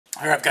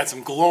Here I've got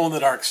some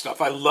glow-in-the-dark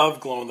stuff. I love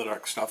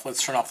glow-in-the-dark stuff.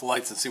 Let's turn off the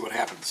lights and see what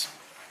happens.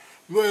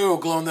 Whoa,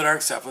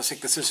 glow-in-the-dark stuff. Let's take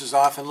the scissors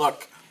off and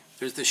look.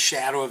 There's the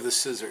shadow of the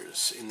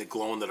scissors in the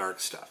glow-in-the-dark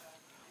stuff.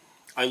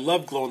 I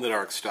love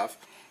glow-in-the-dark stuff.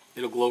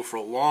 It'll glow for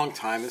a long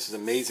time. This is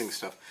amazing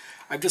stuff.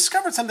 I've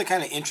discovered something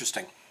kind of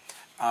interesting.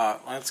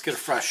 Let's get a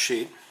fresh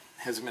sheet.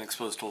 It hasn't been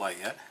exposed to light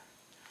yet.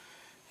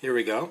 Here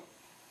we go.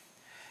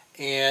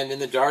 And in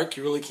the dark,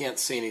 you really can't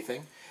see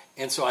anything.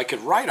 And so I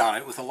could write on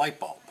it with a light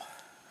bulb.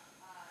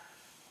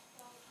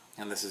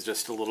 And this is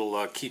just a little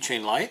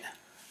keychain light,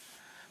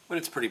 but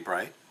it's pretty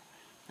bright,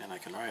 and I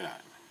can write on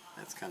it.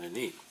 That's kind of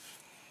neat.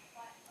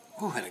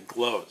 Ooh, and it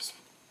glows.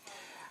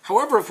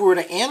 However, if we were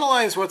to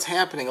analyze what's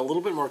happening a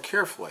little bit more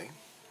carefully,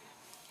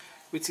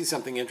 we'd see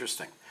something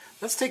interesting.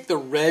 Let's take the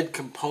red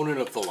component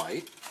of the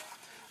light.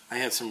 I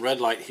have some red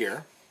light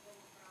here.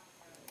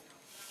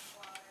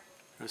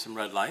 There's some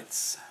red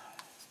lights.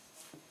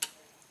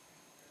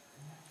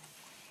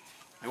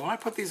 And when I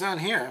put these on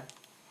here,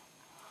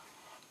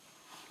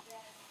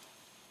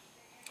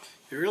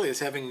 it really is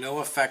having no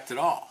effect at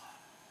all.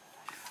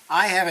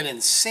 I have an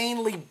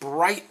insanely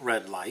bright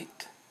red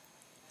light.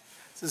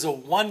 This is a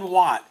 1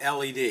 watt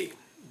LED.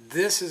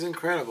 This is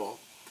incredible.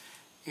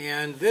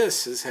 And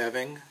this is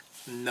having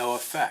no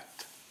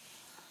effect.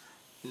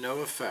 No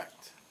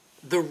effect.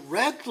 The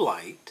red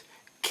light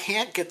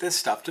can't get this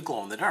stuff to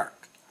glow in the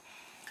dark.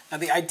 Now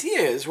the idea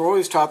is, we're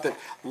always taught that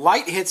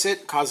light hits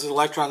it, causes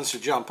electrons to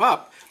jump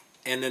up,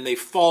 and then they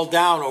fall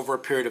down over a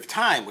period of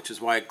time, which is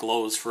why it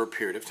glows for a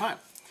period of time.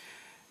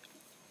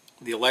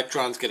 The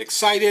electrons get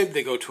excited,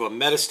 they go to a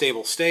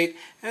metastable state,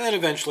 and then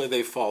eventually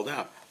they fall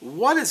down.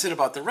 What is it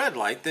about the red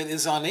light that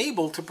is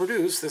unable to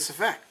produce this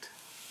effect?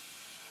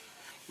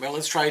 Well,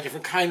 let's try a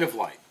different kind of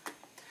light.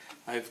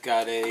 I've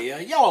got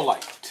a yellow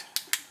light.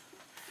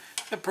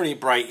 A pretty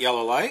bright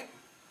yellow light.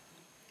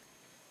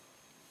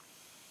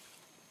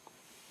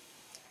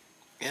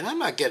 And I'm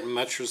not getting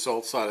much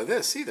results out of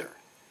this either.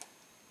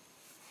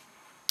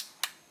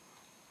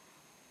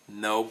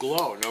 No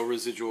glow, no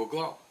residual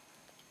glow.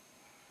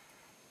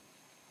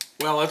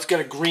 Well, let's get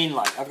a green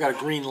light. I've got a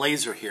green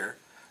laser here.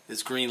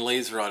 This green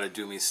laser ought to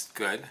do me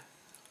good.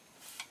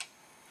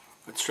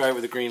 Let's try it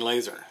with a green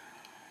laser.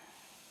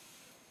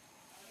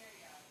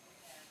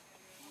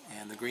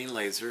 And the green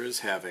laser is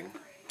having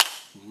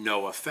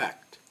no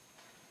effect.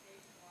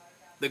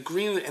 The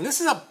green, and this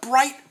is a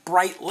bright,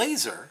 bright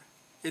laser.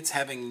 It's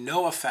having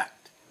no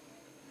effect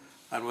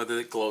on whether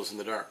it glows in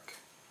the dark.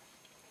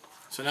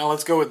 So now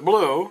let's go with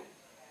blue.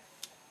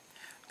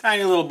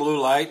 Tiny little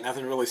blue light,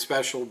 nothing really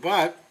special,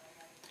 but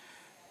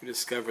we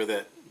discover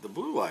that the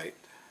blue light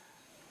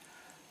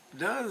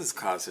does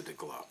cause it to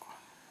glow.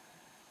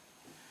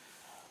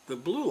 The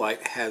blue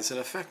light has an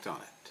effect on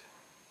it.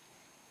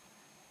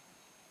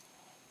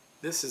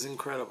 This is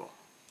incredible.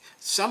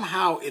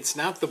 Somehow it's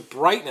not the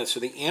brightness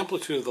or the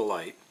amplitude of the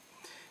light,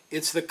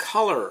 it's the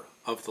color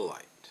of the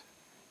light.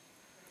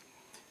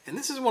 And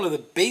this is one of the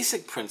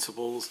basic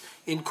principles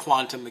in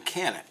quantum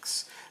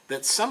mechanics,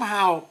 that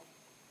somehow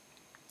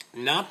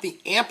not the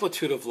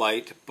amplitude of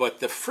light, but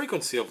the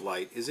frequency of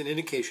light is an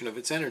indication of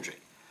its energy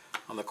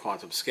on the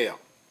quantum scale.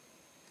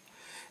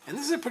 And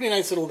this is a pretty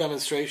nice little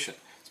demonstration,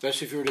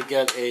 especially if you were to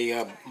get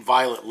a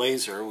violet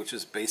laser, which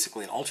is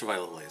basically an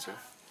ultraviolet laser.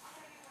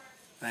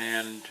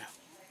 And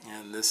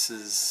this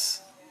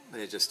is,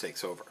 it just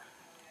takes over.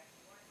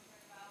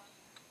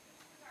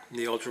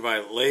 The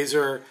ultraviolet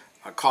laser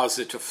causes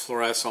it to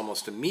fluoresce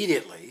almost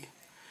immediately.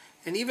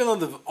 And even though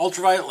the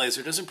ultraviolet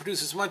laser doesn't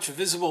produce as much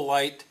visible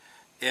light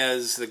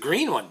as the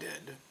green one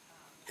did,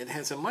 it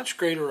has a much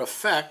greater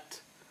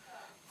effect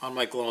on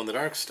my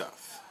glow-in-the-dark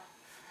stuff.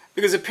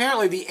 Because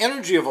apparently the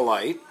energy of a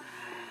light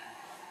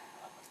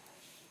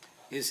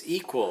is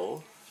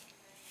equal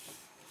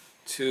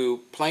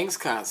to Planck's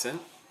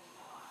constant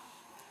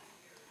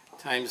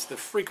times the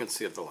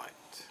frequency of the light.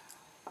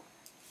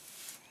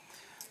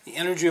 The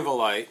energy of a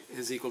light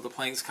is equal to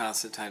Planck's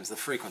constant times the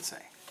frequency.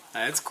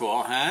 That's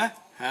cool, huh?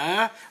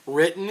 Huh?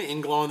 Written in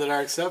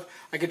glow-in-the-dark stuff.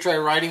 I could try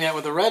writing that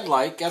with a red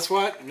light. Guess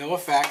what? No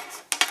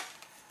effect.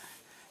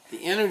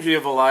 The energy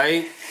of a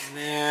light,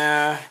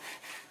 nah.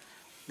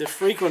 The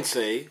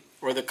frequency,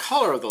 or the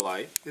color of the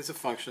light, is a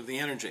function of the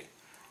energy.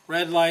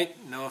 Red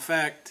light, no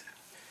effect.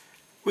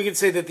 We could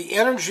say that the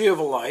energy of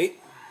a light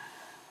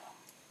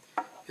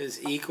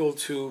is equal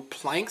to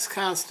Planck's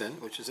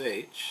constant, which is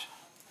h,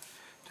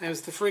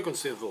 times the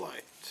frequency of the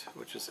light,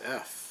 which is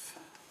f.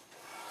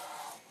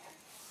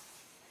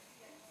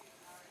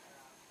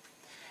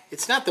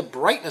 It's not the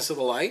brightness of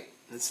the light,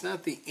 it's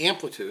not the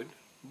amplitude,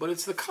 but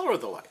it's the color of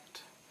the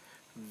light,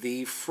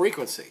 the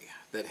frequency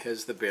that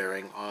has the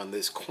bearing on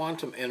this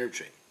quantum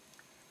energy.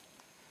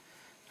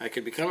 I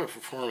could become a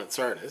performance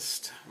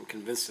artist, I'm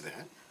convinced of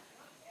that.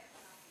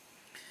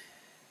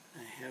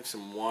 I have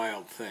some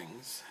wild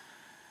things.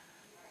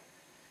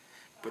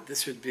 But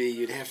this would be,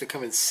 you'd have to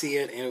come and see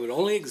it, and it would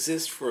only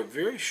exist for a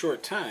very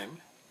short time.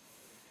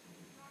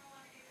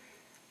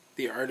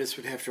 The artist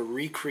would have to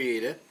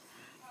recreate it.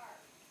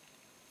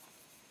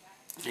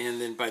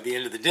 And then by the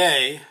end of the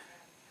day,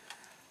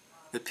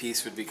 the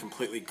piece would be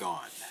completely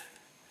gone.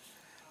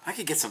 If I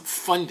could get some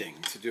funding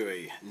to do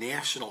a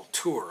national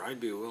tour, I'd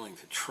be willing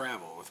to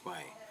travel with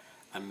my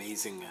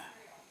amazing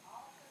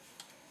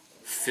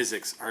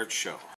physics art show.